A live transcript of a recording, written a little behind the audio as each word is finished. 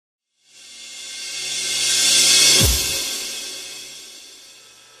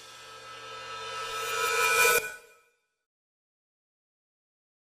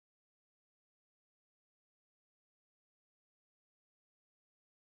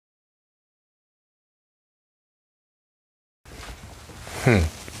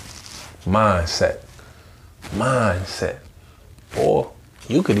Mindset. Mindset. Or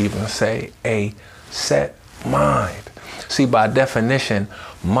you could even say a set mind. See, by definition,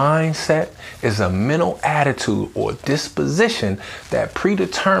 mindset is a mental attitude or disposition that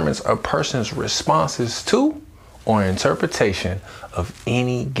predetermines a person's responses to or interpretation of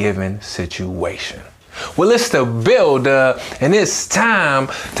any given situation. Well, it's the builder, and it's time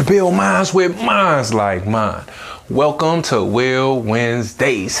to build minds with minds like mine. Welcome to Will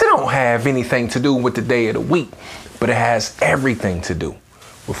Wednesdays. It don't have anything to do with the day of the week, but it has everything to do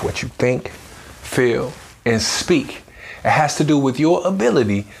with what you think, feel, and speak. It has to do with your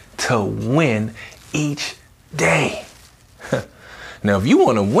ability to win each day. Now, if you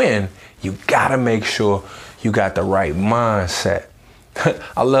want to win, you got to make sure you got the right mindset.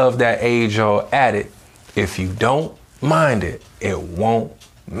 I love that age-old adage, if you don't mind it, it won't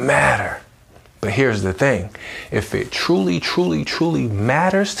matter. But here's the thing. If it truly, truly, truly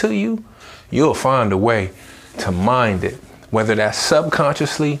matters to you, you'll find a way to mind it, whether that's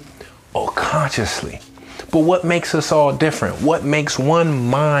subconsciously or consciously. But what makes us all different? What makes one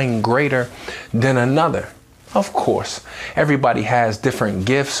mind greater than another? Of course, everybody has different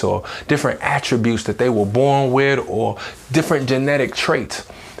gifts or different attributes that they were born with or different genetic traits.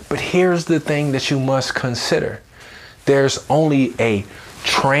 But here's the thing that you must consider. There's only a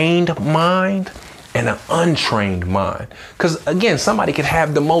trained mind and an untrained mind. Because again, somebody could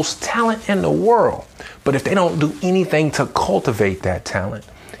have the most talent in the world, but if they don't do anything to cultivate that talent,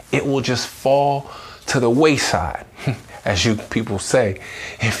 it will just fall to the wayside. As you people say,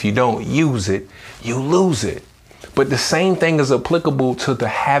 if you don't use it, you lose it. But the same thing is applicable to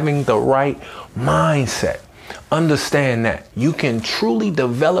having the right mindset. Understand that you can truly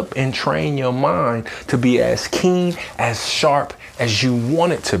develop and train your mind to be as keen, as sharp as you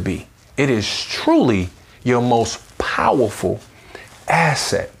want it to be. It is truly your most powerful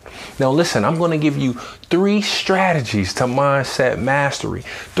asset. Now listen, I'm going to give you 3 strategies to mindset mastery,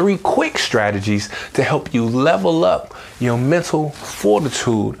 3 quick strategies to help you level up your mental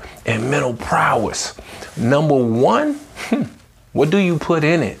fortitude and mental prowess. Number 1, what do you put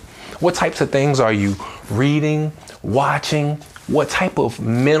in it? What types of things are you reading, watching? What type of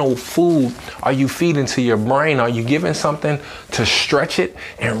mental food are you feeding to your brain? Are you giving something to stretch it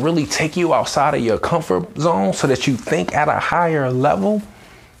and really take you outside of your comfort zone so that you think at a higher level?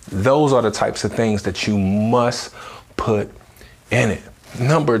 Those are the types of things that you must put in it.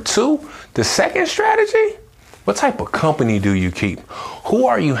 Number 2, the second strategy, what type of company do you keep? Who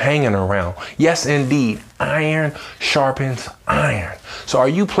are you hanging around? Yes, indeed, iron sharpens iron. So are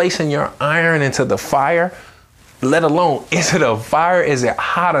you placing your iron into the fire? Let alone, is it a fire? Is it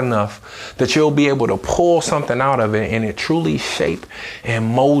hot enough that you'll be able to pull something out of it and it truly shape and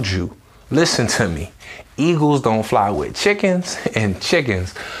mold you? Listen to me. Eagles don't fly with chickens, and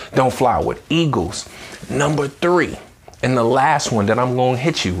chickens don't fly with eagles. Number 3, and the last one that I'm going to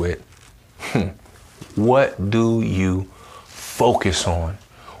hit you with. What do you focus on?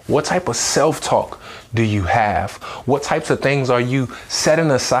 What type of self-talk do you have? What types of things are you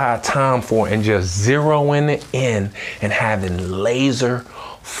setting aside time for and just zeroing it in and having laser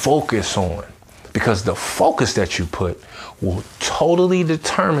focus on? Because the focus that you put will totally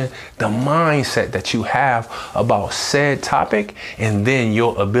determine the mindset that you have about said topic and then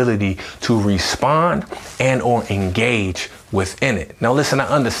your ability to respond and or engage within it. Now listen, I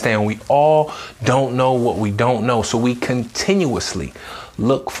understand we all don't know what we don't know, so we continuously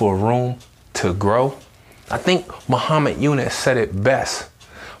look for room to grow. I think Muhammad Yunus said it best.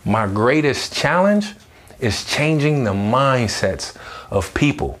 My greatest challenge is changing the mindsets of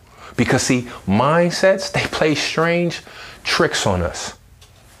people. Because see, mindsets, they play strange tricks on us.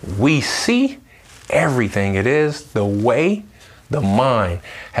 We see everything it is the way the mind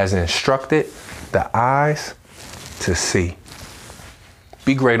has instructed the eyes to see.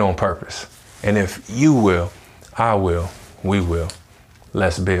 Be great on purpose. And if you will, I will, we will.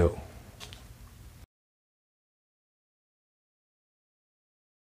 Let's build.